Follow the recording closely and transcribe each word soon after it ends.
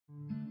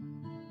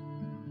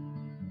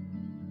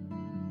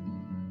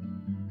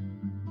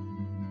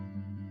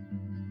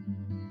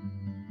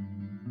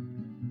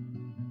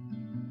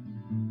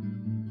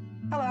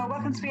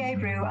Welcome to BA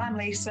Brew. I'm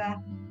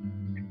Lisa.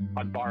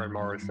 I'm Byron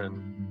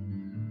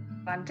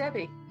Morrison. I'm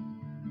Debbie.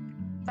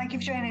 Thank you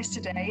for joining us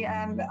today.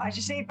 As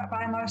you see,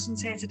 Byron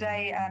Morrison's here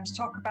today to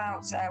talk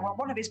about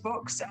one of his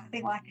books, I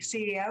Think Like a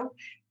CEO,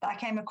 that I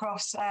came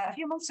across a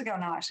few months ago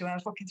now, actually, when I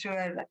was looking through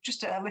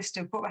a list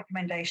of book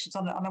recommendations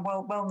on a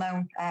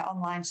well-known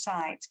online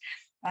site.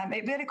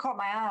 It really caught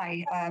my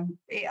eye.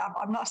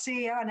 I'm not a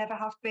CEO, I never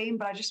have been,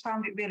 but I just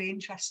found it really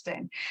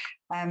interesting.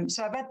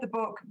 So I read the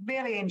book,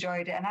 really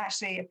enjoyed it, and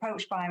actually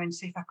approached Byron to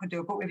see if I could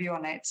do a book review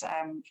on it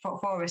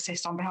for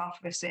Assist, on behalf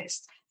of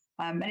Assist.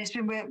 And it's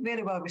been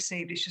really well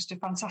received. It's just a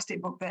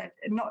fantastic book that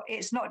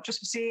it's not just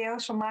for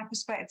CEOs from my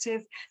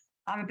perspective.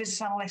 I'm a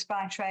business analyst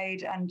by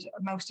trade, and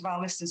most of our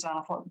listeners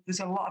are. I thought there's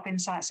a lot of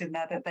insights in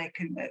there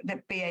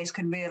that BAs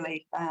can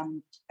really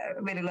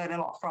learn a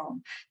lot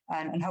from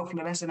and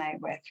hopefully resonate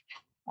with.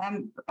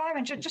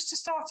 Byron, just to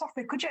start off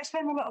with, could you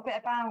explain a little bit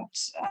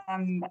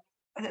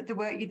about the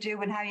work you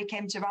do and how you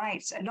came to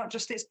write? And not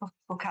just this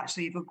book,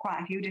 actually, you've got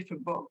quite a few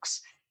different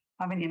books,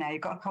 haven't you now?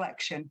 You've got a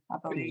collection, I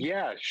believe.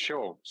 Yeah,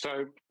 sure.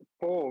 So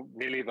for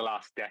nearly the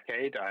last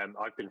decade,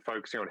 I've been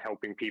focusing on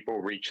helping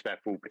people reach their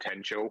full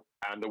potential.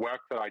 And the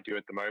work that I do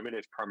at the moment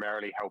is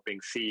primarily helping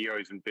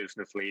CEOs and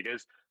business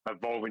leaders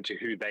evolve into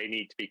who they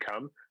need to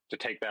become to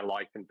take their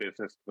life and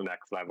business to the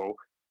next level.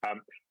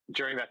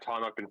 During that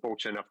time, I've been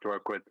fortunate enough to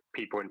work with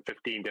people in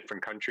 15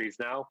 different countries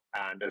now.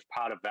 And as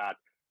part of that,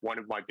 one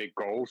of my big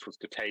goals was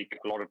to take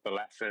a lot of the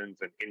lessons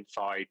and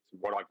insights,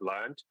 what I've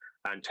learned,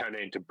 and turn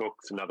it into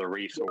books and other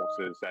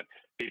resources that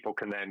people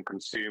can then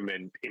consume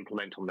and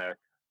implement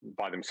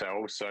by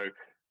themselves. So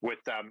with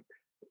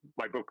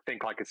my book,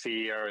 Think Like a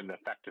CEO and the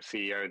Effective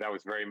CEO, that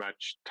was very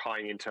much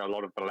tying into a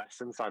lot of the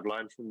lessons I've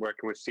learned from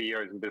working with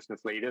CEOs and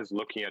business leaders,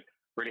 looking at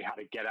really how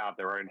to get out of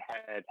their own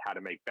head, how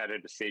to make better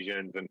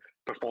decisions and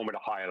perform at a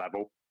higher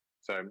level.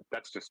 So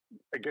that's just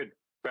a good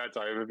bird's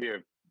eye overview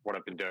of what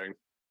I've been doing.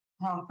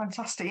 Oh,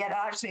 fantastic. Yeah,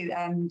 actually,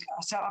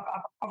 so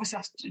I've obviously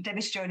asked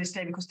Debbie to join us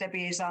today because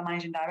Debbie is our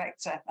managing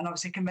director and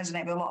obviously can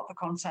resonate with a lot of the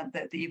content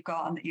that you've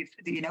got and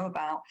that you know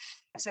about.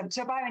 So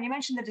Byron, you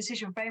mentioned the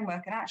decision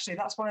framework, and actually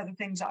that's one of the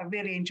things that I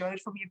really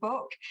enjoyed from your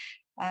book.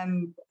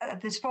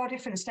 There's 4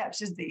 different steps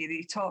that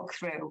you talk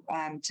through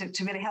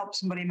to really help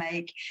somebody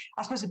make,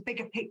 I suppose, a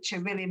bigger picture,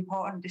 really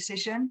important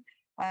decision.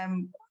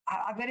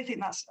 I really think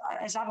that's,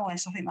 as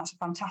analysts, I think that's a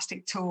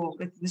fantastic tool.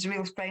 There's a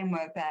real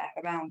framework there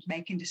around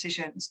making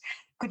decisions.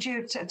 Could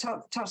you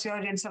talk to the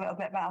audience a little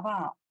bit about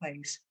that,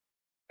 please?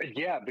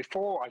 Yeah,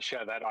 before I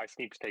share that, I just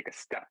need to take a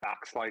step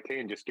back slightly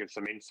and just give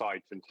some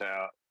insights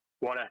into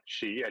what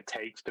actually it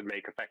takes to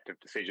make effective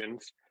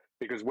decisions.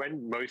 Because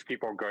when most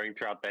people are going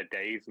throughout their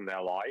days and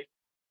their life,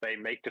 they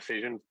make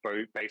decisions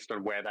based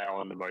on where they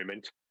are in the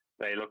moment.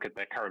 They look at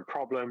their current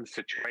problem,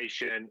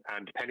 situation,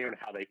 and depending on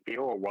how they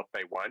feel or what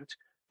they want,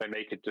 they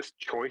make a just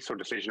choice or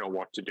decision on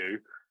what to do.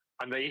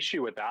 And the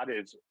issue with that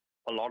is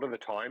a lot of the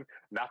time,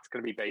 that's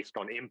going to be based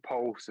on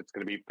impulse. It's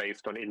going to be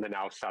based on in the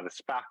now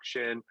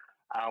satisfaction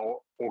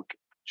or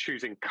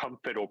choosing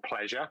comfort or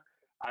pleasure.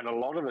 And a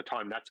lot of the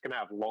time, that's going to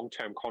have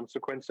long-term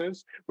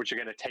consequences, which are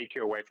going to take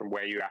you away from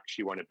where you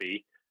actually want to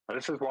be. And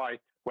this is why,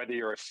 whether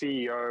you're a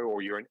CEO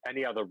or you're in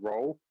any other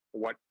role,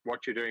 what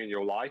you're doing in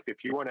your life,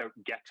 if you want to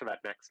get to that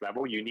next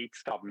level, you need to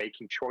start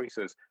making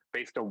choices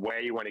based on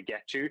where you want to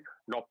get to,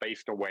 not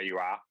based on where you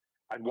are.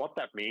 And what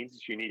that means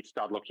is you need to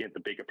start looking at the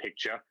bigger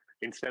picture.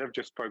 Instead of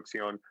just focusing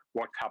on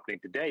what's happening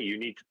today, you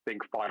need to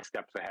think 5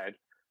 steps ahead.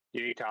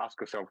 You need to ask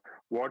yourself,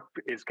 what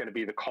is going to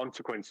be the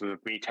consequences of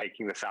me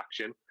taking this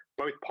action,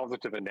 both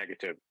positive and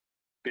negative?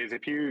 Because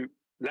if you,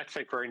 let's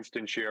say, for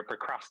instance, you're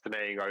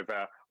procrastinating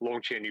over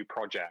launching a new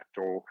project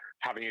or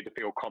having a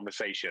difficult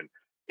conversation,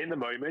 in the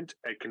moment,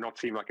 it cannot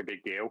seem like a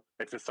big deal.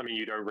 It's just something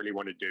you don't really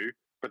want to do.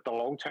 But the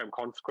long-term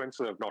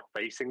consequences of not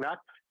facing that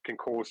can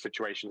cause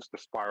situations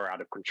to spiral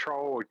out of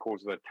control. It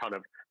causes a ton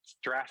of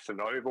stress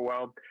and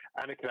overwhelm,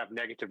 and it can have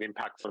negative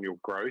impacts on your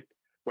growth.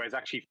 Whereas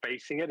actually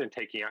facing it and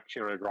taking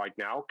action on it right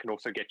now can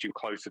also get you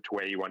closer to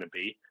where you want to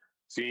be.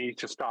 So you need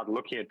to start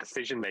looking at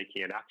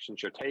decision-making and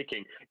actions you're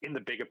taking in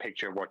the bigger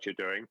picture of what you're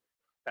doing.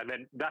 And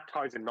then that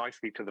ties in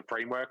nicely to the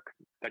framework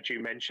that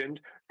you mentioned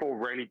for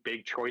really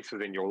big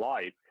choices in your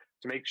life.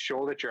 To make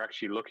sure that you're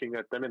actually looking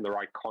at them in the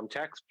right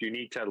context, you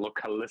need to look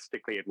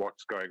holistically at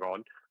what's going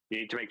on. You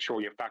need to make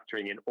sure you're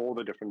factoring in all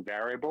the different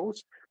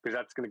variables, because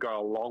that's going to go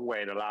a long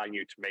way in allowing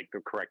you to make the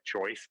correct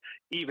choice,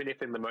 even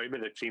if in the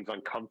moment it seems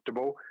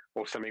uncomfortable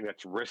or something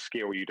that's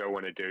risky or you don't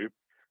want to do.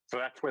 So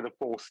that's where the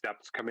 4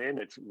 steps come in.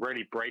 It's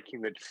really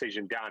breaking the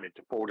decision down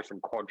into 4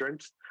 different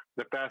quadrants.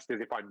 The first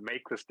is, if I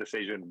make this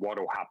decision, what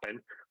will happen?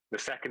 The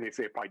second is,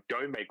 if I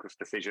don't make this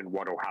decision,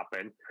 what will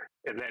happen?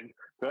 And then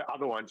the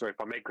other ones are, if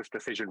I make this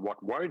decision,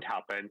 what won't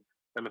happen?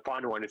 And the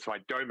final one is, if I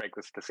don't make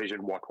this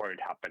decision, what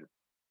won't happen?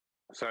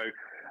 So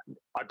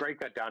I break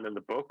that down in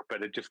the book,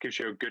 but it just gives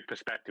you a good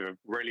perspective of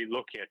really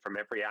looking at it from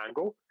every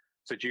angle.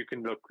 So that you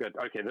can look at,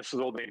 okay, this is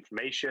all the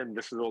information,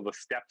 this is all the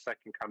steps that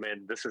can come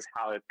in, this is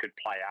how it could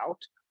play out.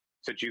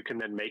 So that you can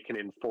then make an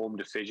informed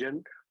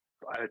decision.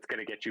 It's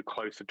going to get you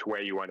closer to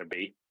where you want to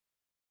be.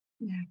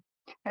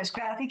 Yeah. That's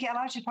great. I think it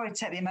allows you to probably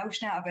take the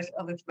emotion out of it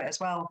a little bit as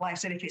well. Like I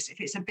said, if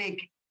it's a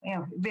big,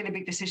 really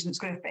big decision that's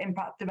going to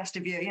impact the rest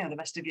of the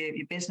rest of your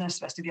business,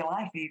 the rest of your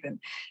life, even.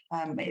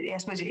 I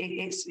suppose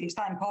it's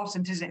that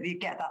important, isn't it? That you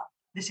get that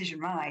decision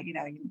right. You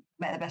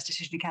make the best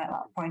decision you can at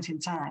that point in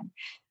time.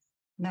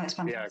 No, it's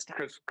fantastic.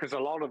 Yeah, because a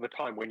lot of the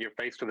time when you're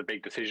faced with a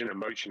big decision,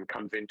 emotion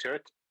comes into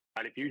it,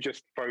 and if you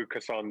just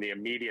focus on the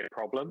immediate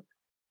problem,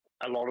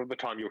 a lot of the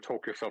time you'll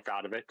talk yourself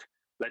out of it.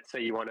 Let's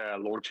say you want to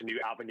launch a new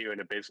avenue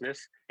in a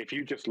business. If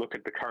you just look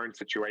at the current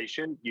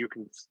situation, you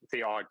can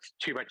see, oh, it's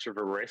too much of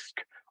a risk,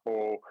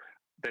 or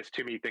there's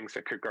too many things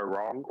that could go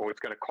wrong, or it's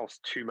going to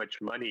cost too much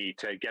money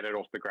to get it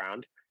off the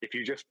ground. If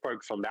you just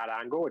focus on that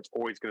angle, it's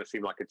always going to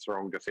seem like it's the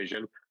wrong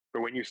decision.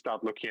 But when you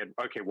start looking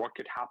at, okay, what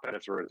could happen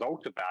as a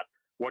result of that?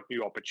 What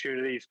new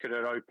opportunities could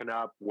it open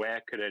up?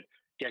 Where could it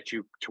get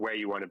you to where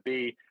you want to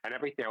be? And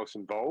everything else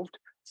involved,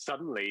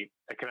 suddenly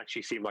it can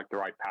actually seem like the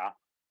right path.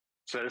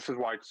 So this is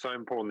why it's so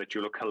important that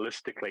you look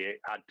holistically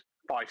at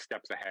 5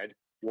 steps ahead.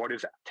 What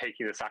is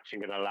taking this action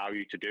going to allow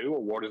you to do,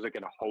 or what is it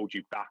going to hold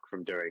you back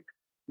from doing?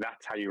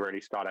 That's how you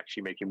really start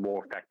actually making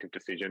more effective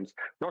decisions,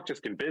 not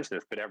just in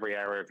business, but every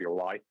area of your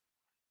life.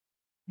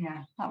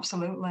 Yeah,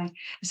 absolutely.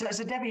 So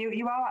Debbie,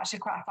 you are actually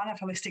quite a fan of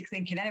holistic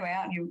thinking anyway,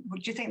 aren't you?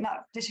 Would you think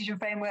that decision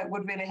framework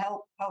would really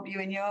help you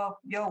in your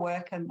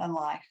work and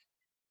life?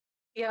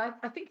 Yeah,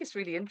 I think it's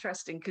really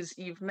interesting because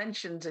you've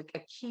mentioned a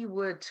key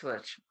word to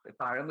it,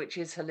 Byron, which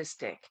is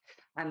holistic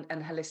and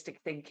holistic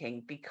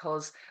thinking,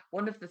 because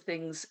one of the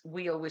things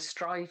we always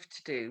strive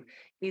to do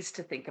is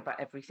to think about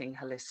everything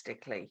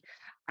holistically.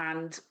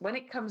 And when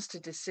it comes to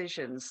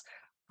decisions,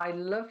 I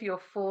love your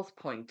 4th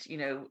point,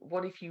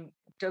 what if you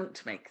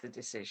don't make the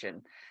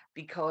decision?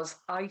 Because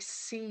I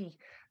see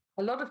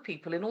a lot of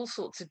people in all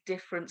sorts of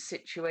different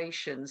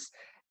situations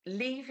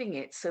leaving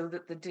it so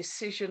that the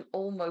decision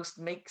almost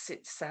makes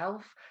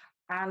itself.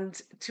 And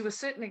to a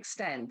certain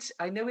extent,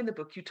 I know in the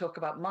book you talk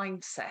about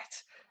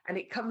mindset, and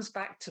it comes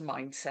back to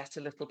mindset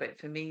a little bit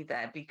for me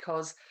there,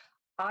 because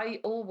I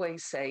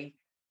always say,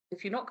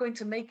 if you're not going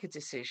to make a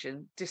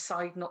decision,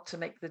 decide not to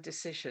make the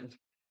decision.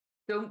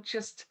 Don't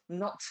just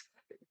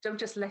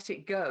let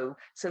it go.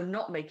 So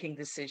not making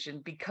the decision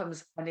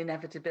becomes an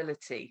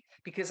inevitability,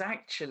 because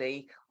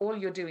actually all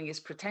you're doing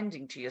is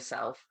pretending to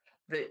yourself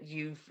that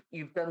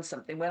you've done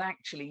something when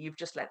actually you've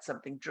just let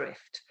something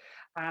drift.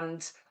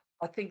 And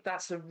I think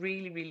that's a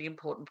really, really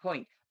important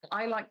point.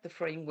 I like the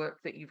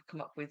framework that you've come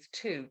up with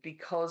too,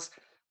 because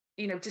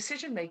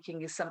decision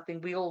making is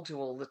something we all do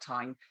all the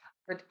time.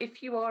 But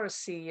if you are a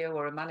CEO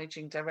or a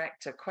managing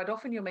director, quite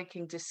often you're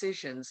making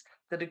decisions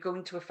that are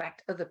going to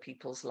affect other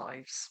people's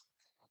lives.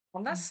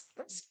 And that's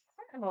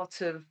quite a lot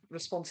of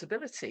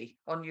responsibility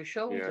on your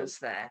shoulders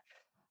there.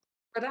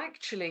 But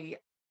actually,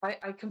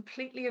 I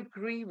completely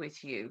agree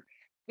with you.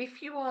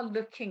 If you are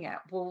looking at,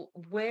 well,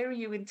 where are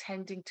you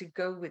intending to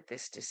go with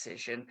this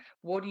decision?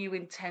 What are you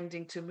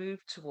intending to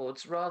move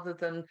towards, rather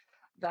than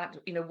that,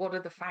 what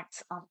are the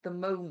facts at the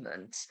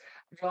moment,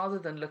 rather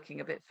than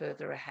looking a bit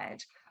further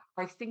ahead?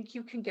 I think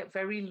you can get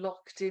very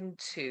locked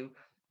into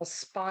a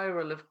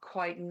spiral of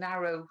quite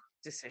narrow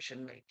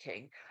decision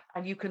making,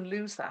 and you can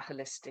lose that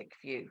holistic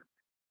view.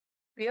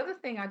 The other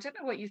thing, I don't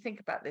know what you think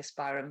about this,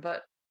 Byron,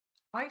 but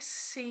I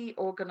see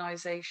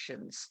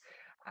organizations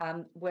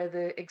where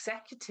the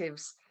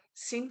executives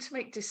seem to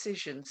make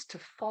decisions to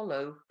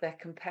follow their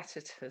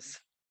competitors.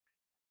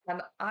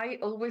 And I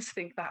always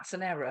think that's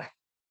an error.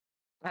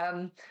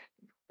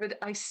 But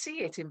I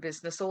see it in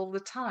business all the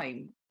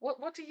time.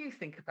 What do you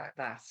think about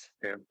that?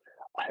 Yeah,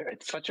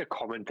 it's such a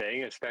common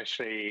thing,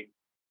 especially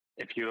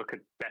if you look at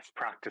best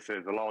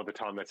practices. A lot of the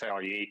time they say, oh,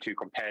 you need to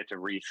compare to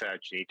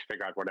research, you need to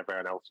figure out what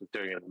everyone else is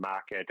doing in the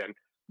market.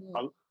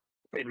 And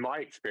in my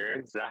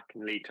experience, that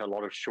can lead to a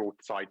lot of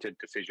short-sighted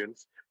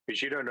decisions,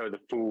 because you don't know the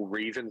full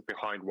reasons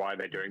behind why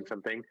they're doing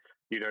something.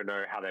 You don't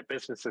know how their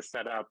business is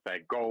set up, their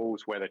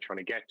goals, where they're trying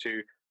to get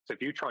to. So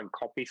if you try and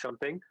copy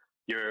something,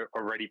 you're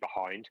already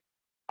behind,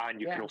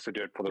 and you can also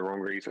do it for the wrong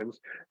reasons.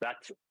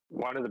 That's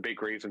one of the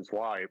big reasons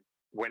why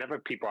whenever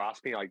people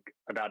ask me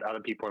about other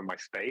people in my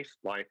space,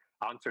 my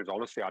answer is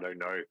honestly, I don't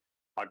know.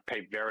 I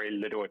pay very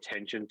little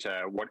attention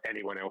to what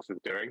anyone else is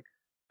doing,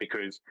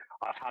 because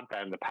I've had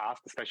that in the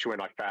past, especially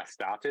when I first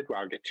started, where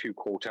I get too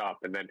caught up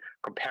and then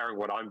comparing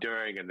what I'm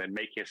doing and then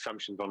making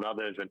assumptions on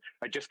others. And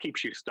it just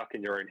keeps you stuck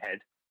in your own head.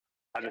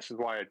 And this is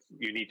why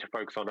you need to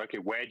focus on, okay,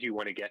 where do you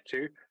want to get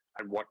to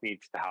and what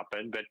needs to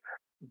happen? But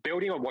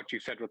building on what you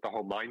said with the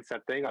whole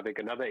mindset thing, I think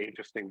another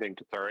interesting thing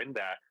to throw in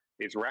there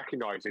is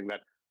recognizing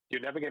that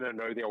you're never going to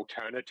know the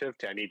alternative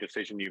to any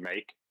decision you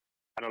make.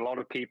 And a lot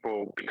of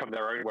people become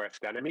their own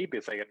worst enemy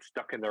because they get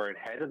stuck in their own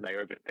head and they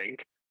overthink,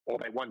 or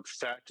they want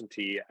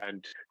certainty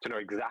and to know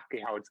exactly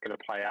how it's going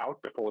to play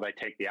out before they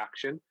take the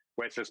action,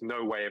 whereas there's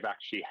no way of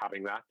actually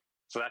having that.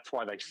 So that's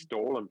why they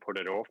stall and put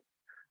it off.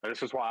 And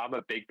this is why I'm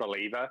a big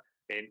believer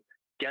in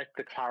get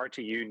the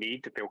clarity you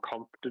need to feel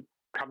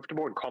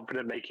comfortable and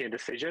confident making a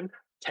decision,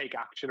 take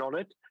action on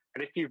it.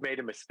 And if you've made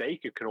a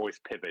mistake, you can always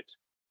pivot.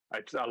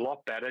 It's a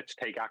lot better to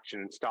take action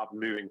and start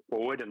moving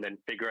forward and then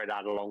figure it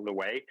out along the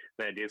way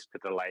than it is to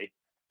delay.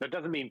 That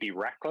doesn't mean be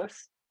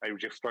reckless. I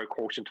would just throw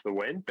caution to the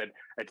wind, but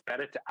it's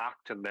better to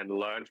act and then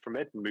learn from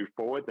it and move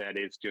forward than it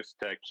is just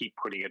to keep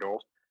putting it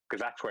off,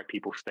 because that's where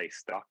people stay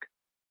stuck.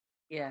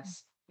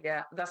 Yes,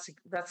 yeah,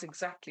 that's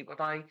exactly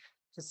what I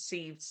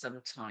perceive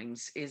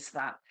sometimes is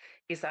that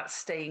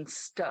staying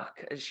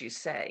stuck, as you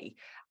say,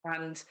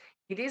 and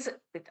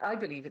I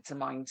believe it's a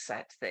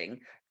mindset thing.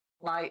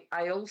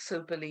 I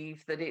also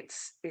believe that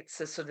it's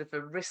a sort of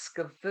a risk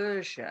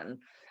aversion,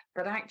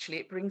 but actually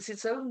it brings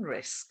its own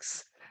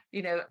risks.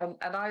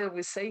 And I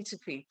always say to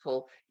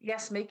people,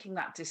 yes, making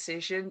that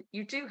decision,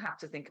 you do have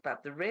to think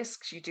about the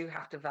risks, you do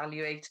have to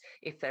evaluate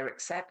if they're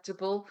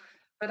acceptable,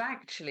 but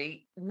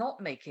actually not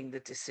making the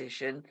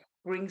decision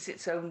brings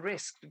its own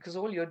risk because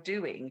all you're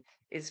doing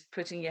is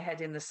putting your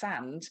head in the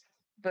sand,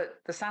 but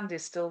the sand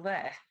is still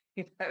there.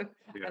 And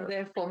Yeah.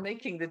 therefore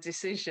making the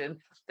decision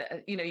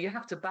that, you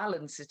have to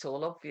balance it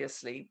all,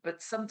 obviously,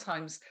 but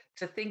sometimes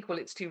to think, well,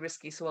 it's too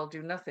risky, so I'll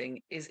do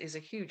nothing is a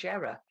huge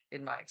error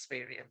in my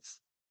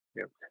experience.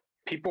 Yeah.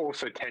 People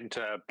also tend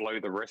to blow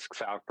the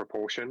risks out of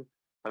proportion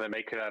and they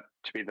make it up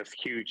to be this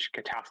huge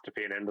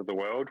catastrophe and end of the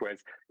world.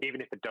 Whereas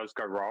even if it does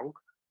go wrong,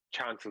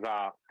 chances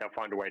are they'll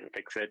find a way to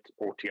fix it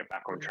or to get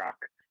back on track.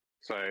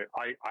 So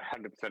I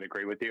 100%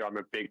 agree with you. I'm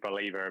a big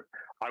believer.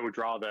 I would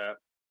rather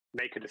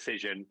make a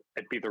decision,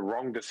 it'd be the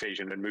wrong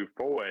decision and move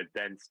forward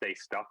than stay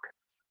stuck.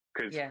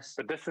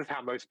 But this is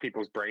how most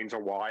people's brains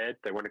are wired.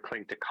 They want to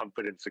cling to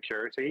comfort and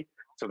security.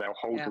 So they'll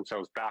hold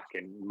themselves back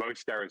in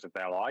most areas of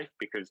their life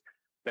because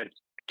they're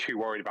too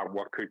worried about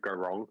what could go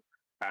wrong.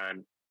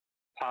 And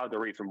part of the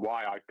reason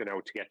why I've been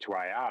able to get to where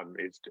I am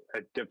is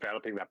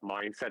developing that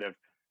mindset of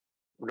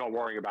not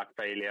worrying about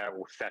failure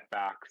or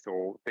setbacks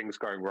or things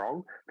going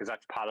wrong, because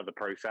that's part of the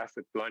process.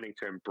 It's learning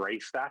to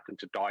embrace that and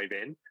to dive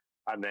in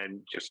and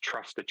then just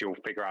trust that you'll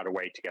figure out a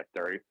way to get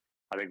through.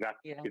 I think that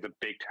is a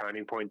big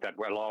turning point that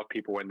where a lot of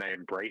people, when they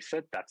embrace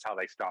it, that's how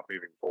they start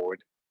moving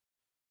forward.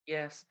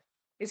 Yes.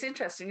 It's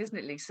interesting, isn't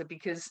it, Lisa?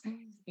 Because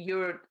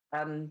you're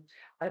an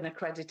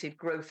accredited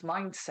growth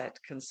mindset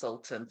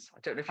consultant. I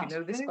don't know if you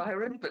know this,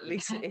 Byron, but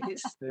Lisa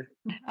is.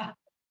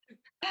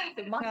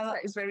 The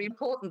mindset is very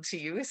important to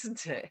you,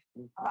 isn't it?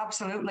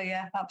 Absolutely,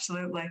 yeah,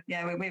 absolutely.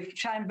 Yeah, we've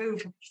tried and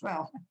move.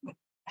 Well,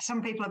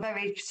 some people are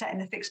very set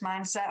in a fixed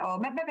mindset, or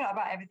maybe not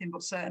about everything,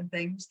 but certain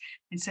things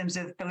in terms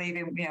of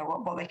believing,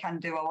 what they can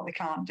do or what they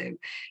can't do.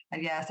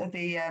 And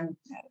the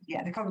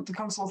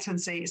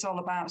consultancy, it's all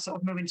about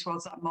sort of moving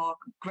towards that more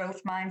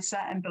growth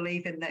mindset and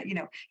believing that,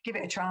 give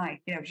it a try.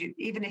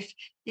 Even if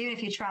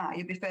you try,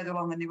 you'll be further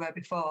along than you were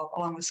before,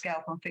 along the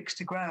scale from fixed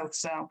to growth.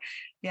 So,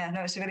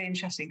 it's a really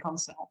interesting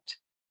concept.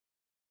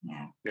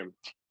 Yeah.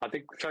 I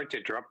think, sorry to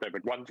interrupt there,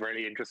 but one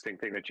really interesting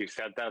thing that you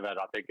said there that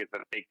I think is a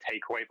big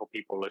takeaway for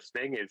people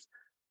listening is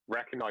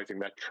recognizing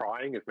that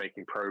trying is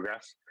making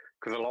progress.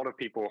 Because a lot of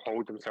people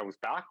hold themselves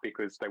back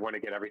because they want to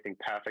get everything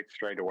perfect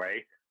straight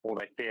away, or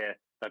they fear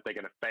that they're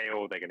going to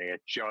fail, they're going to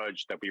get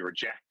judged, they'll be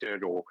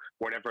rejected, or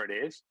whatever it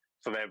is.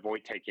 So they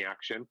avoid taking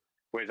action.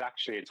 Whereas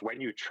actually, it's when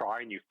you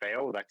try and you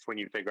fail, that's when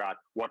you figure out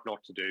what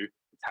not to do.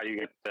 It's how you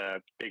get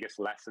the biggest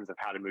lessons of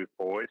how to move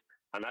forward.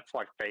 And that's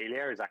why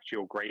failure is actually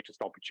your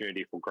greatest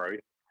opportunity for growth.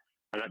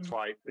 And that's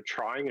why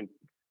trying and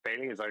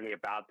failing is only a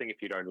bad thing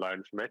if you don't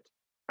learn from it.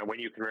 And when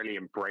you can really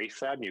embrace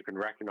that and you can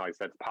recognize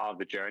that's part of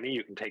the journey,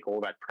 you can take all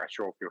that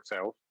pressure off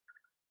yourself.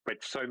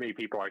 But so many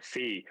people I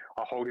see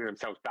are holding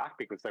themselves back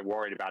because they're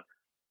worried about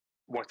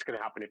what's going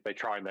to happen if they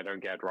try and they don't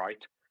get it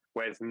right.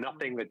 Whereas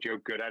nothing that you're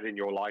good at in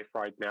your life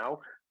right now,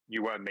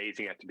 you were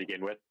amazing at to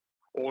begin with.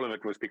 All of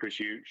it was because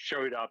you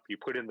showed up, you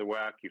put in the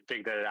work, you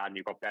figured it out, and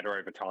you got better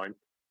over time.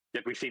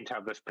 Yet we seem to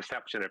have this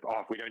perception of,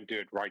 if we don't do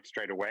it right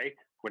straight away,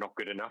 we're not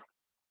good enough.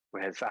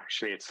 Whereas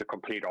actually it's the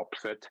complete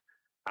opposite.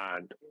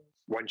 And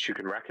once you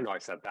can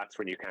recognize that, that's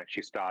when you can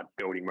actually start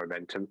building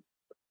momentum.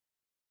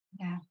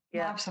 Yeah,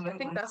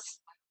 absolutely. I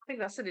think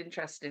that's an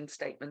interesting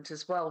statement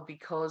as well,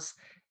 because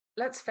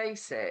let's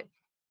face it,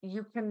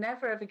 you can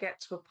never ever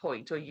get to a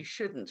point, or you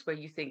shouldn't, where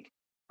you think,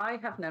 I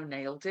have now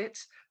nailed it.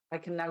 I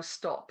can now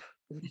stop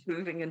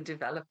moving and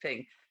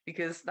developing,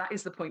 because that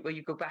is the point where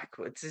you go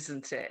backwards,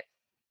 isn't it?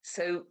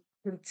 So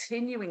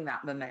continuing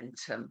that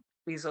momentum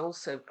is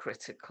also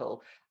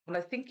critical. And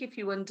I think if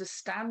you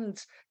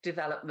understand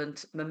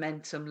development,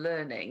 momentum,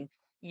 learning,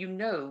 you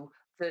know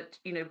that,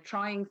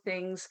 trying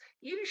things,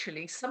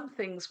 usually some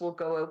things will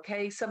go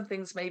okay. Some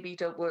things maybe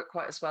don't work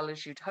quite as well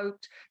as you'd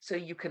hoped. So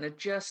you can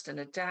adjust and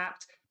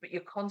adapt, but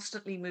you're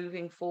constantly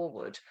moving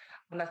forward.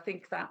 And I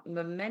think that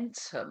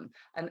momentum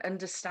and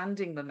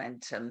understanding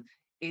momentum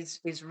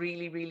is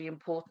really, really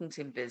important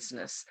in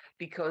business,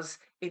 because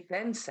it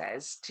then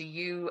says to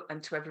you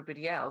and to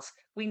everybody else,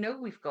 we know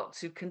we've got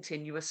to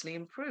continuously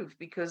improve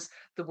because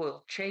the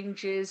world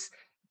changes,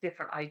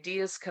 different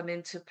ideas come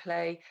into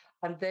play,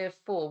 and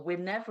therefore we're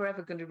never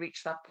ever going to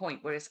reach that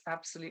point where it's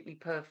absolutely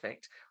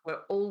perfect.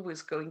 We're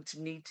always going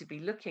to need to be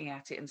looking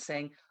at it and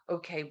saying,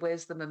 okay,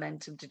 where's the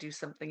momentum to do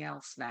something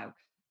else now?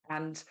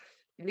 And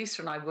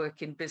Lisa and I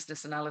work in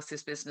business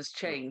analysis, business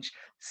change.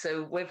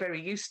 So we're very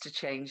used to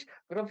change.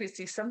 But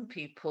obviously some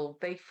people,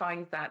 they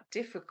find that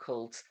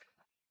difficult.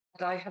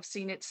 But I have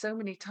seen it so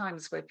many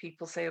times where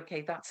people say,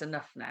 okay, that's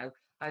enough now.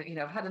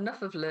 I've had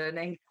enough of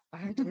learning.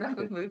 I've had enough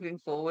of moving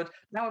forward.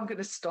 Now I'm going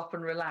to stop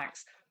and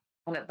relax.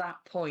 And at that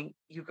point,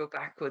 you go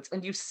backwards,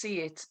 and you see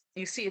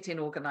it in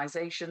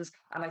organizations.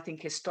 And I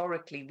think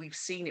historically, we've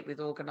seen it with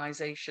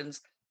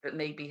organizations that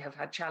maybe have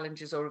had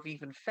challenges or have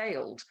even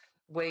failed,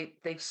 where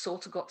they've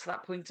sort of got to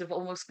that point of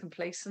almost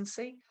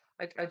complacency.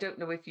 I don't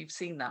know if you've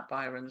seen that,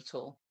 Byron, at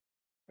all.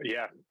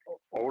 Yeah,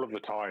 all of the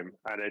time.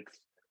 And it's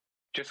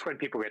just when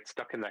people get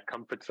stuck in that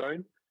comfort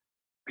zone,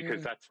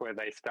 because that's where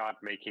they start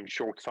making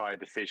short-sighted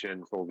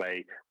decisions or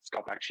they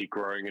stop actually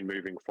growing and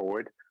moving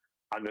forward.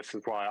 And this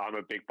is why I'm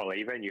a big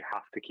believer, and you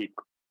have to keep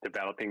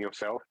developing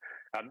yourself.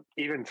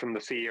 Even from the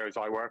CEOs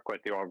I work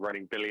with who are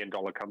running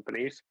billion-dollar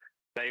companies,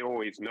 they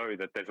always know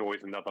that there's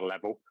always another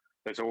level.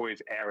 There's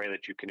always area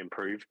that you can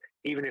improve.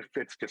 Even if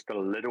it's just a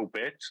little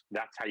bit,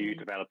 that's how you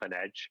develop an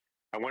edge.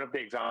 And one of the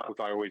examples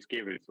I always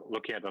give is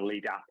looking at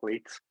elite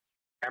athletes.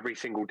 Every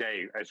single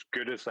day, as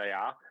good as they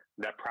are,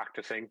 they're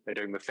practicing, they're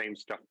doing the same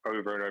stuff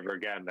over and over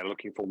again. They're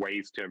looking for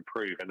ways to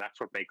improve, and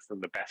that's what makes them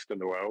the best in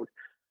the world.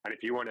 And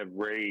if you want to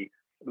really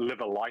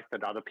live a life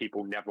that other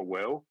people never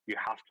will, you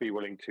have to be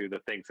willing to do the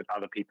things that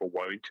other people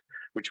won't,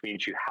 which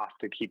means you have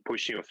to keep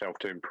pushing yourself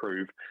to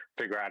improve,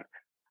 figure out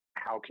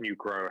how can you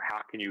grow,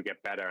 how can you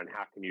get better, and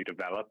how can you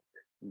develop.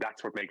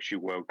 That's what makes you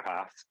world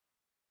class.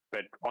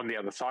 But on the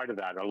other side of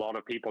that, a lot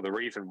of people, the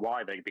reason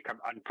why they become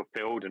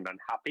unfulfilled and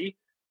unhappy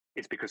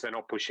is because they're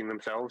not pushing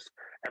themselves.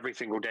 Every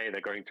single day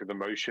they're going through the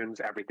motions,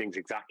 everything's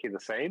exactly the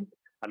same.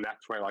 And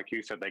that's where, like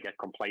you said, they get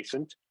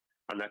complacent.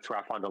 And that's where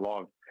I find a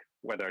lot of,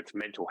 whether it's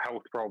mental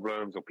health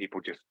problems or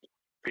people just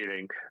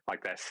feeling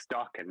like they're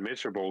stuck and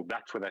miserable,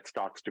 that's where that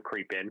starts to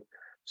creep in.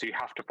 So you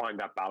have to find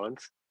that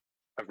balance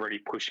of really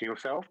pushing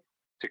yourself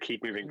to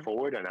keep moving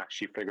forward and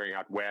actually figuring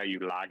out where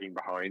you're lagging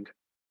behind.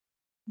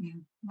 Yeah,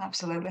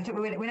 absolutely. I think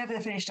we never the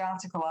finished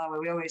article, are we?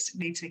 We always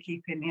need to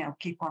keep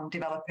on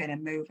developing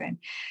and moving.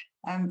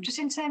 Just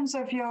in terms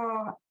of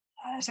your,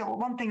 so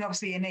one thing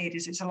obviously you need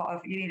is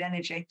you need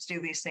energy to do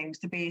these things,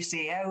 to be a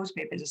CEO, to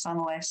be a business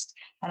analyst,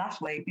 an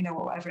athlete,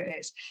 whatever it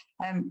is.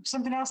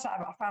 Something else that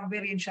I found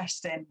really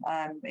interesting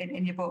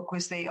in your book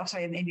was in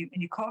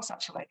your course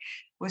actually,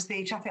 was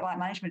the traffic light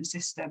management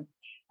system.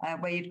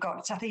 Where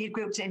I think you've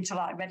grouped it into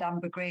like red,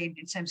 amber, green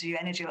in terms of your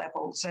energy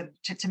levels, so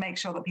to make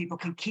sure that people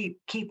can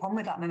keep on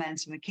with that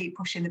momentum and keep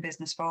pushing the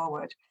business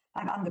forward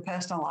and the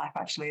personal life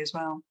actually as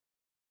well.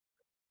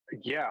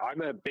 Yeah,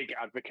 I'm a big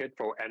advocate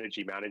for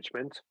energy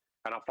management,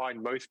 and I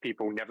find most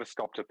people never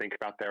stop to think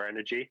about their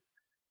energy.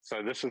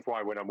 So this is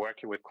why when I'm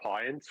working with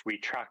clients, we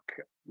track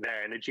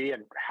their energy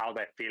and how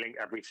they're feeling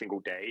every single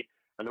day.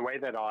 And the way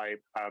that I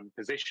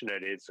position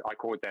it is I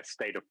call it their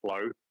state of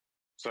flow.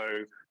 So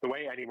the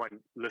way anyone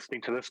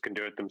listening to this can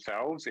do it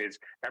themselves is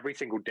every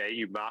single day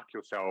you mark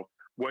yourself,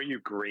 were you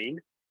green,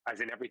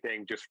 as in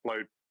everything just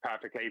flowed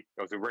perfectly,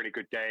 it was a really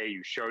good day,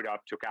 you showed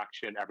up, took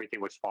action, everything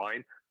was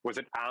fine? Was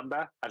it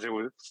amber, as it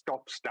was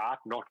stop, start,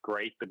 not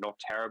great, but not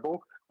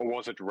terrible? Or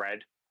was it red,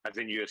 as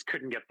in you just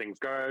couldn't get things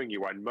going,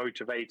 you weren't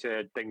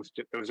motivated, it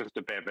was just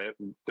a bit of a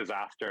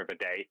disaster of a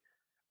day?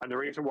 And the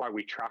reason why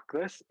we track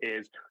this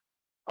is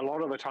a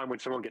lot of the time when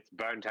someone gets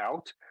burnt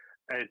out,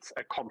 it's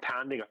a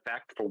compounding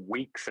effect for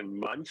weeks and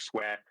months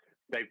where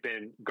they've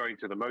been going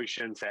through the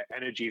motions, their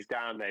energy's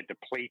down, they're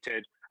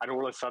depleted, and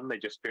all of a sudden they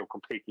just feel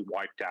completely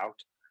wiped out.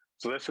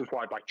 So this is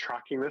why by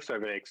tracking this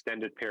over an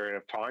extended period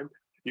of time,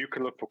 you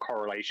can look for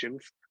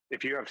correlations.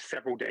 If you have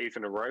several days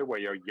in a row where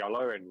you're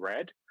yellow and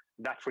red,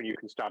 that's when you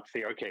can start to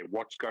see, okay,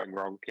 what's going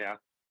wrong here?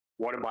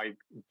 What am I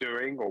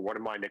doing or what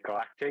am I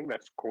neglecting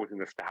that's causing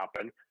this to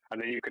happen? And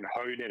then you can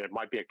hone in. It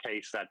might be a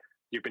case that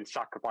you've been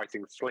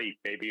sacrificing sleep.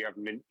 Maybe you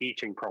haven't been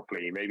eating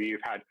properly. Maybe you've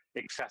had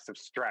excessive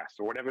stress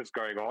or whatever's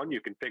going on.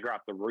 You can figure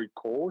out the root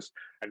cause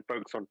and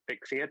focus on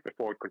fixing it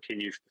before it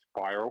continues to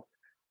spiral.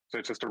 So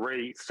it's just a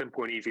really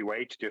simple and easy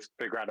way to just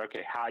figure out,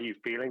 okay, how are you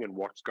feeling and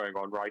what's going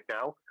on right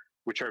now,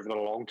 which over the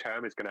long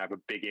term is going to have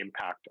a big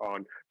impact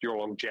on your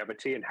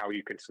longevity and how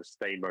you can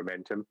sustain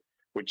momentum,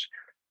 which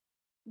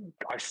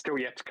I've still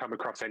yet to come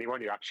across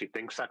anyone who actually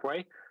thinks that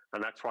way.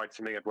 And that's why it's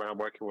something that when I'm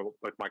working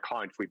with my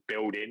clients, we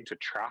build in to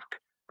track,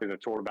 because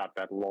it's all about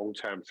that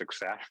long-term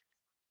success.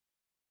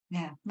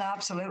 Yeah, no,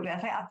 absolutely. I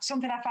think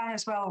something I found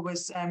as well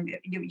was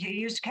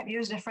you kept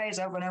using a phrase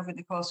over and over in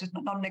the course, was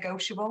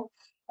non-negotiable,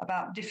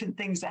 about different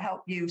things that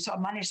help you sort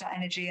of manage that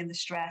energy and the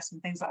stress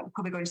and things like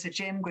could be going to the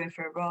gym, going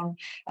for a run,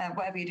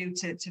 whatever you do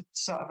to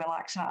sort of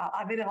relax.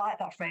 I really like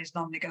that phrase,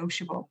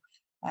 non-negotiable,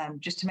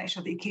 just to make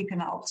sure that you're keeping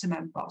that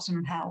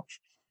optimum health.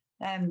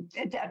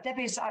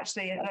 Debbie's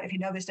actually, I don't know if you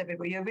know this, Debbie,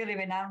 but you're really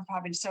renowned for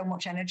having so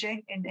much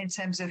energy in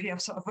terms of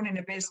sort of running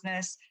a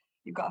business.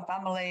 You've got a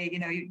family,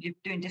 you're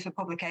doing different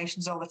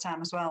publications all the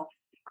time as well.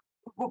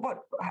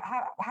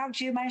 How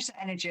do you manage that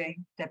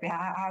energy, Debbie?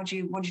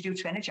 What do you do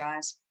to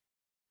energize?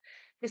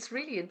 It's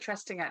really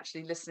interesting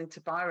actually listening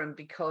to Byron,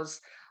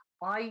 because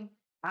I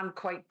am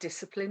quite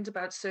disciplined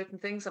about certain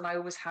things, and I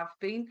always have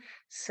been.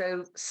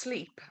 So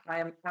sleep, I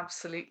am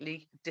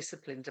absolutely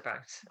disciplined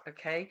about.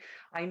 Okay.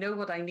 I know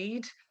what I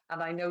need,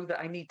 and I know that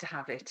I need to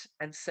have it.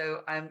 And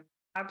so I'm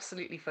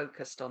absolutely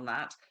focused on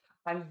that.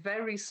 I'm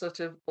very sort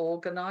of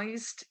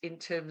organized in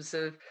terms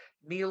of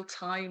meal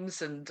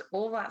times and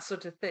all that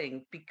sort of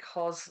thing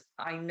because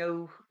I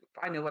know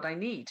what I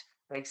need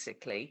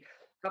basically.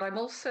 But I'm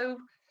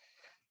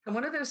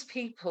one of those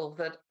people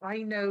that I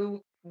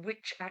know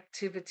which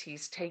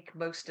activities take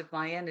most of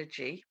my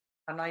energy,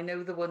 and I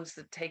know the ones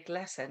that take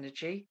less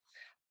energy.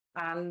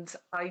 And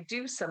I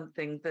do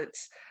something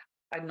that's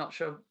I'm not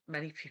sure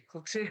many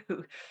people do.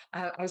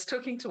 I was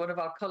talking to one of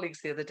our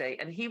colleagues the other day,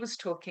 and he was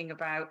talking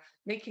about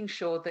making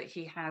sure that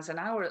he has an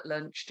hour at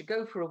lunch to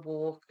go for a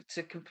walk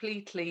to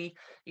completely,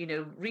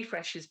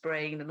 refresh his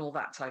brain and all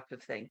that type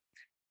of thing.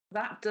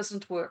 That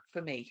doesn't work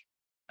for me.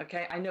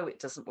 Okay, I know it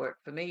doesn't work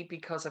for me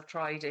because I've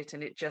tried it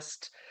and it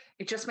just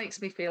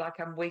makes me feel like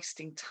I'm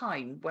wasting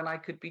time when I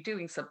could be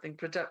doing something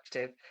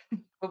productive.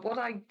 But what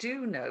I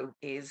do know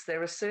is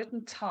there are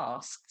certain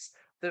tasks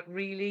that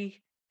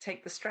really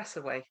take the stress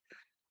away.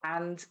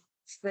 And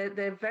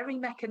they're very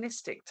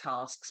mechanistic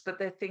tasks, but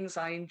they're things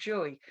I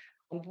enjoy.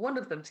 And one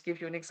of them, to give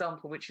you an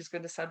example, which is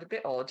going to sound a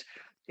bit odd,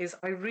 is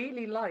I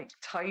really like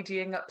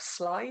tidying up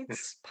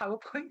slides,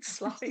 PowerPoint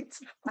slides.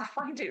 I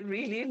find it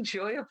really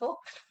enjoyable.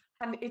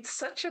 And it's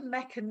such a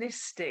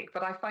mechanistic,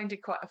 but I find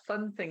it quite a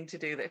fun thing to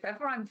do that if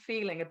ever I'm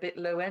feeling a bit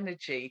low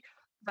energy,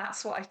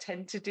 that's what I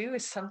tend to do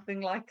is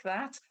something like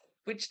that,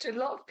 which to a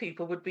lot of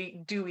people would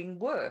be doing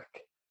work.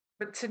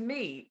 But to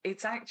me,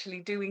 it's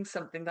actually doing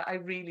something that I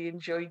really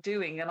enjoy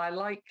doing. And I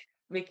like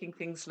making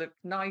things look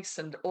nice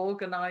and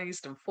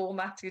organized and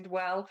formatted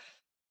well.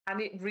 And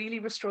it really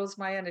restores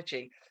my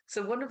energy.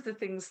 So, one of the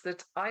things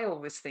that I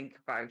always think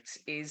about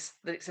is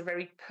that it's a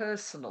very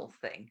personal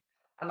thing.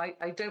 And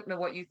I don't know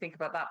what you think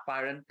about that,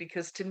 Byron,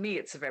 because to me,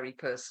 it's a very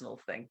personal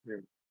thing. Yeah.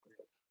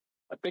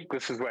 I think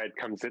this is where it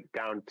comes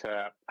down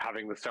to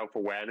having the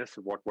self-awareness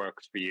of what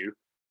works for you,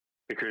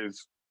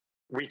 because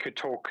we could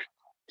talk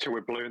till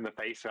we're blue in the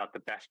face about the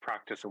best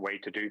practice and way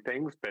to do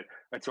things, but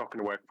it's not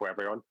going to work for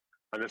everyone.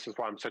 And this is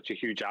why I'm such a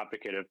huge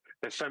advocate of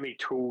there's so many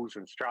tools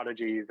and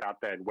strategies out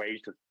there and ways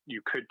that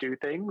you could do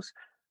things.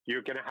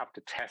 You're going to have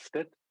to test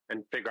it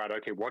and figure out,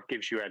 okay, what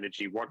gives you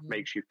energy, what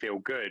makes you feel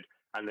good,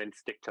 and then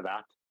stick to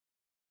that.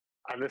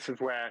 And this is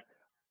where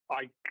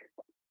I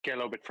get a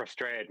little bit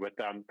frustrated with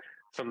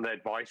some of the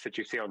advice that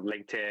you see on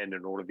LinkedIn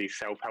and all of these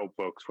self-help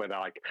books where they're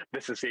like,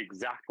 this is the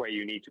exact way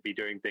you need to be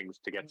doing things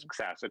to get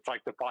success. It's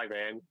like the 5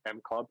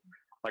 a.m. club.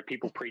 Like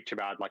people preach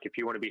about, like, if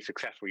you want to be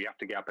successful, you have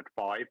to get up at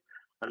 5.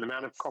 And the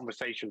amount of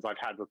conversations I've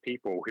had with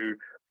people who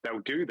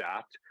they'll do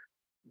that,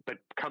 but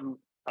come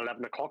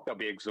 11 o'clock, they'll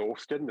be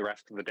exhausted and the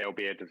rest of the day will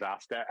be a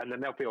disaster. And then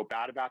they'll feel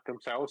bad about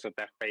themselves that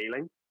they're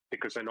failing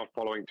because they're not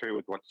following through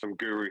with what some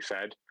guru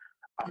said.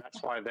 And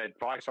that's why the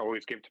advice I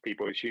always give to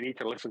people is you need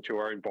to listen to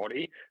your own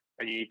body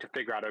and you need to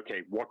figure out,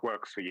 okay, what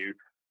works for you?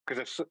 Because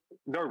there's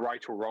no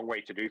right or wrong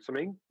way to do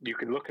something. You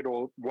can look at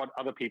all what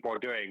other people are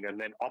doing and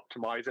then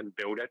optimize and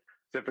build it.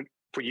 So if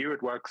for you,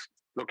 it works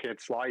looking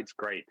at slides,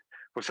 great.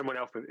 For someone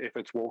else, if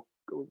it's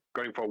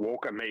going for a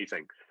walk,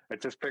 amazing.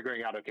 It's just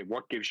figuring out, okay,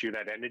 what gives you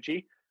that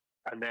energy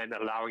and then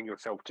allowing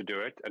yourself to do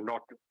it and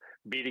not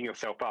beating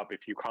yourself up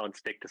if you can't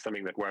stick to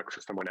something that works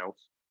for someone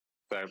else.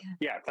 So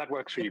yeah, if that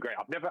works for you, great.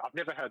 I've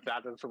never heard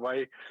that as a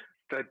way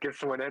that gives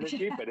someone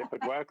energy, but if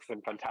it works,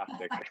 then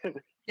fantastic.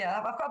 Yeah,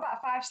 I've got about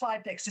 5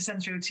 slide decks to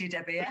send through to you,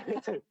 Debbie. Yeah?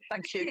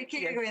 Thank you.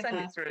 Keep going send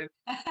it through.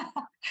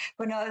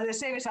 But no,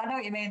 seriously, I know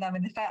what you mean. I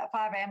mean, the 5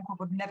 a.m. club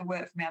would never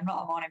work for me. I'm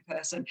not a morning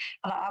person.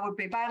 And I would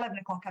be, by 11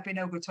 o'clock, I'd be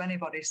no good to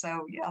anybody.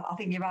 So yeah, I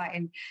think you're right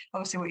in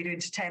obviously what you're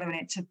doing to tailoring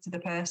it to the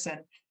person,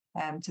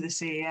 to the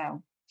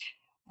CEO.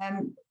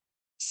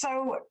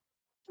 So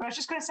I was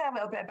just going to say a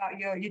little bit about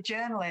your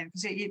journaling,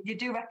 because you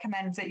do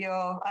recommend that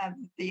your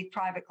the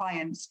private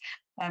clients,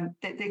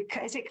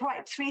 is it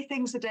quite 3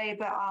 things a day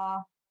that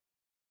are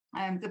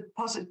the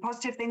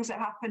positive things that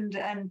happened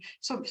and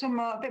some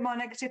a bit more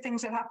negative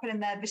things that happen in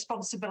their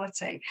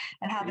responsibility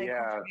and how they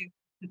contribute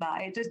to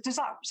that? Does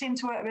that seem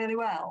to work really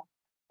well?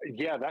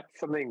 Yeah, that's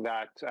something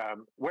that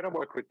when I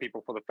work with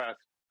people for the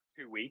first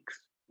 2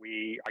 weeks,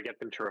 I get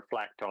them to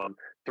reflect on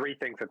 3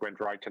 things that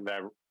went right in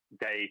their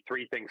day,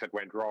 3 things that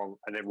went wrong,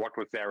 and then what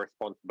was their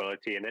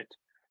responsibility in it.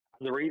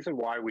 And the reason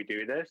why we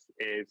do this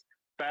is,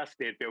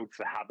 firstly, it builds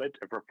the habit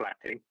of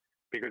reflecting,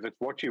 because it's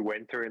what you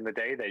went through in the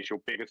day that is your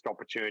biggest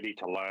opportunity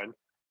to learn,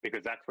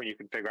 because that's when you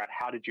can figure out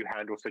how did you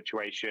handle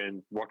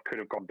situations, what could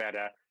have gone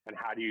better, and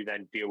how do you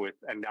then deal with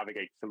and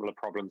navigate similar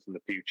problems in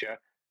the future.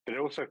 But it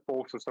also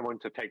forces someone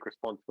to take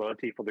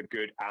responsibility for the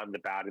good and the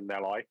bad in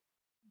their life,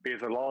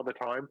 because a lot of the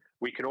time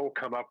we can all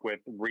come up with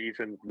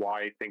reasons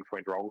why things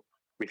went wrong.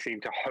 We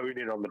seem to hone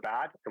in on the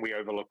bad and we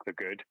overlook the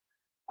good.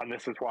 And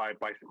this is why,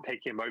 by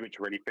taking a moment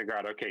to really figure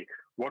out, okay,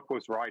 what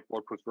was right,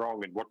 what was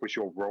wrong, and what was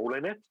your role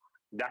in it,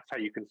 that's how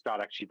you can start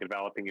actually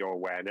developing your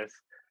awareness.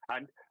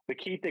 And the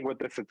key thing with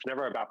this, it's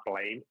never about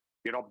blame.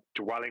 You're not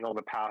dwelling on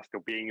the past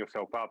or beating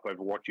yourself up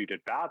over what you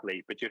did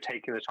badly, but you're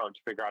taking the time to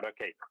figure out,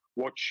 okay,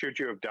 what should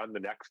you have done the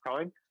next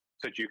time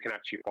so that you can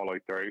actually follow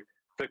through.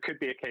 So it could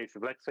be a case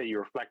of, let's say you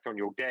reflect on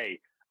your day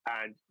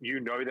and you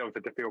know there was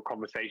a difficult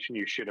conversation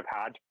you should have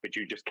had, but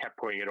you just kept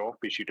putting it off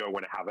because you don't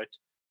want to have it.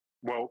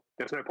 Well,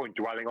 there's no point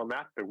dwelling on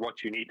that, but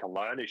what you need to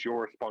learn is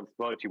your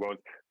responsibility was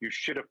you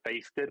should have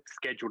faced it,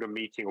 scheduled a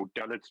meeting, or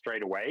done it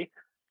straight away.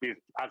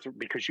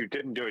 Because you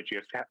didn't do it, you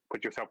just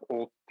put yourself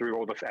all through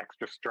all this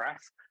extra stress,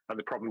 and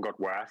the problem got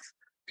worse.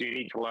 So you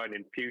need to learn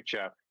in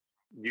future,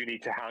 you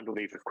need to handle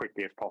these as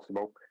quickly as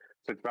possible.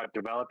 So it's about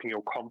developing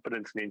your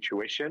confidence and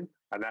intuition,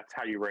 and that's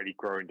how you really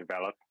grow and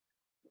develop.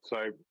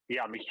 So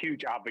yeah, I'm a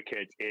huge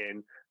advocate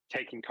in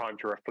taking time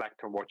to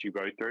reflect on what you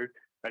go through.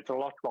 It's a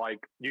lot like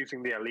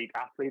using the elite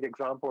athlete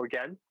example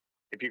again.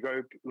 If you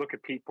go look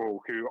at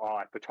people who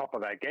are at the top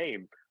of their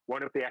game,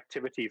 one of the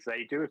activities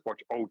they do is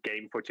watch old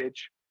game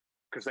footage,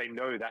 because they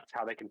know that's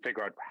how they can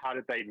figure out how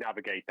did they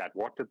navigate that?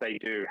 What did they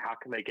do? How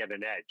can they get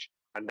an edge?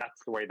 And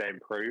that's the way they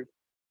improve.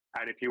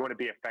 And if you want to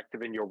be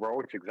effective in your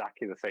role, it's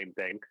exactly the same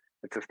thing.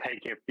 It's just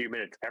taking a few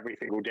minutes every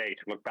single day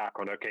to look back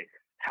on, okay,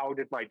 how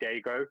did my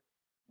day go?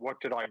 What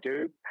did I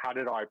do? How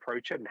did I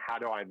approach it? And how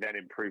do I then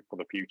improve for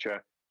the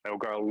future? It'll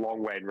go a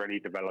long way in really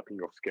developing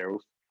your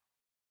skills.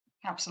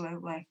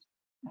 Absolutely.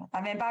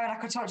 I mean, Byron,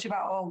 I could talk to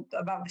you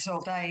about this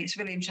all day. It's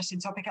a really interesting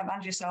topic.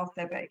 And yourself,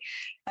 Debbie.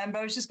 But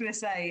I was just going to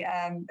say,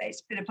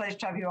 it's been a pleasure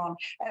to have you on.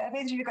 Have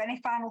you got any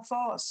final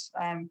thoughts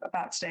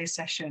about today's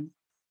session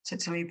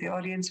to leave the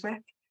audience with?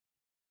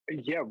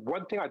 Yeah,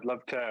 one thing I'd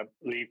love to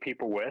leave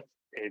people with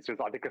is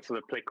just, I think it's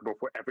applicable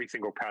for every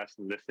single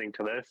person listening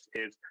to this,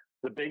 is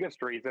the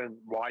biggest reason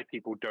why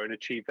people don't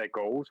achieve their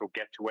goals or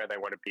get to where they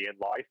want to be in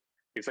life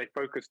is they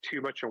focus too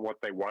much on what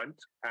they want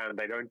and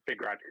they don't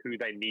figure out who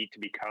they need to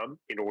become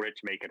in order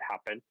to make it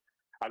happen.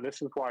 And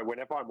this is why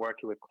whenever I'm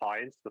working with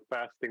clients, the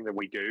first thing that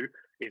we do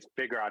is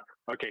figure out,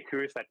 okay, who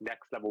is that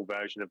next level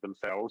version of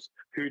themselves?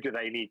 Who do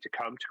they need to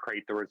come to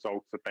create the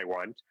results that they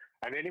want?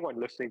 And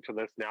anyone listening to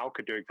this now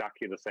could do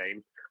exactly the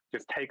same.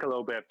 Just take a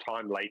little bit of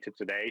time later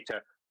today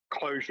to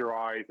close your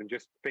eyes and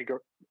just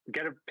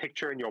get a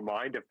picture in your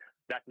mind of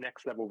that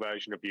next level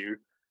version of you,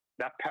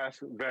 that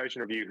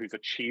version of you who's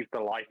achieved the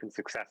life and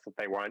success that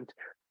they want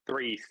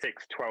 3,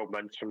 6, 12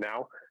 months from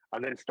now.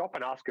 And then stop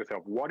and ask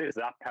yourself, what is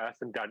that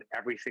person done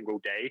every single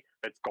day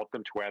that's got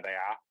them to where they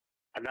are?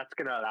 And that's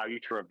going to allow you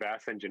to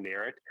reverse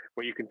engineer it,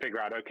 where you can figure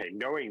out, okay,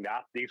 knowing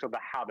that these are the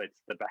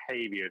habits, the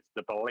behaviors,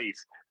 the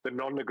beliefs, the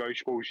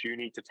non-negotiables you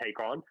need to take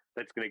on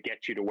that's going to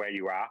get you to where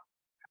you are.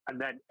 And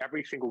then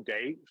every single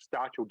day,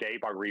 start your day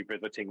by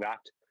revisiting that.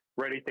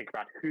 Really think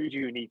about who do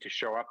you need to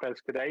show up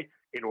as today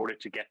in order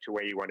to get to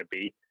where you want to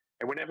be.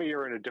 And whenever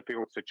you're in a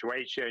difficult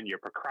situation, you're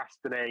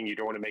procrastinating, you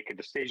don't want to make a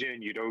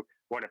decision, you don't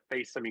want to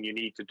face something you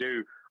need to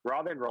do,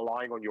 rather than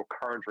relying on your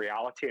current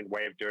reality and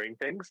way of doing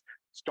things,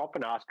 stop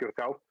and ask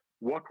yourself,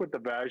 what would the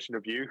version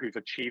of you who's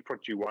achieved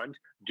what you want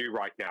do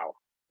right now?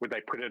 Would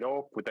they put it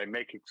off? Would they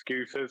make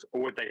excuses?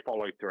 Or would they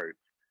follow through?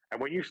 And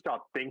when you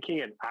start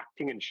thinking and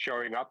acting and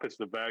showing up as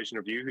the version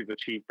of you who's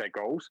achieved their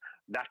goals,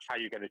 that's how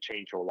you're going to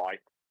change your life.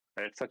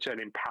 And it's such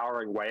an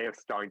empowering way of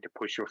starting to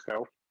push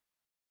yourself.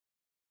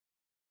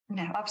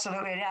 Yeah,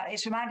 absolutely. Yeah,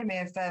 it's reminding me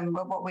of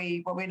what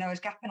we know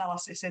as gap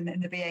analysis in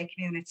the BA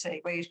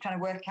community, where you kind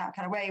of work out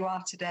kind of where you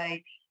are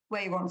today,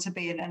 where you want to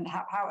be, and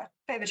how a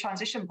bit of a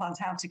transition plan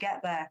to how to get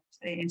there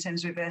in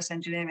terms of reverse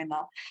engineering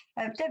that.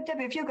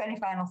 Debbie, have you got any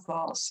final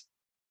thoughts?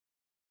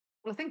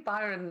 Well, I think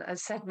Byron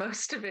has said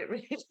most of it,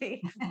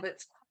 really.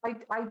 But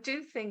I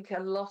do think a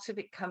lot of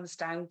it comes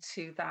down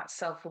to that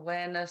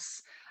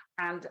self-awareness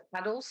and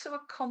also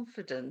a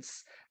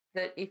confidence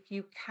that if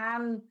you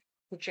can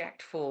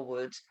project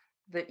forward,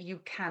 that you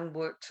can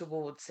work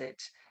towards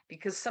it.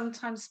 Because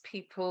sometimes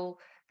people,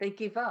 they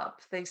give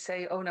up. They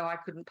say, oh, no, I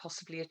couldn't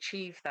possibly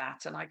achieve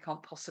that and I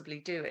can't possibly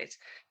do it.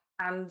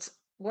 And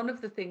one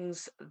of the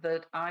things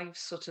that I've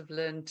sort of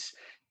learned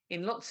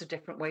in lots of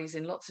different ways,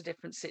 in lots of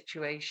different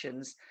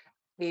situations,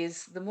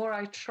 is the more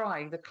I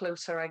try, the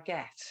closer I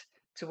get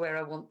to where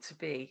I want to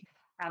be.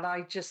 And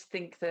I just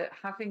think that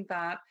having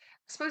that,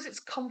 I suppose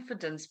it's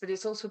confidence, but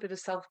it's also a bit of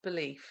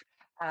self-belief.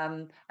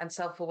 And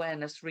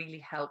self-awareness really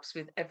helps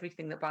with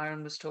everything that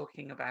Byron was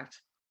talking about.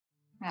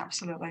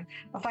 Absolutely.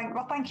 Well,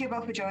 thank you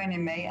both for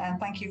joining me, and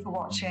thank you for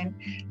watching.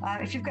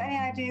 If you've got any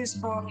ideas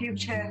for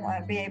future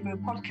BA Brew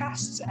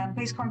podcasts,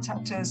 please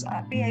contact us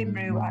at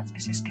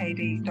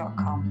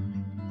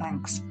babrew@sskd.com.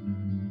 Thanks.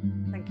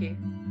 Thank you.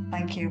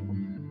 Thank you.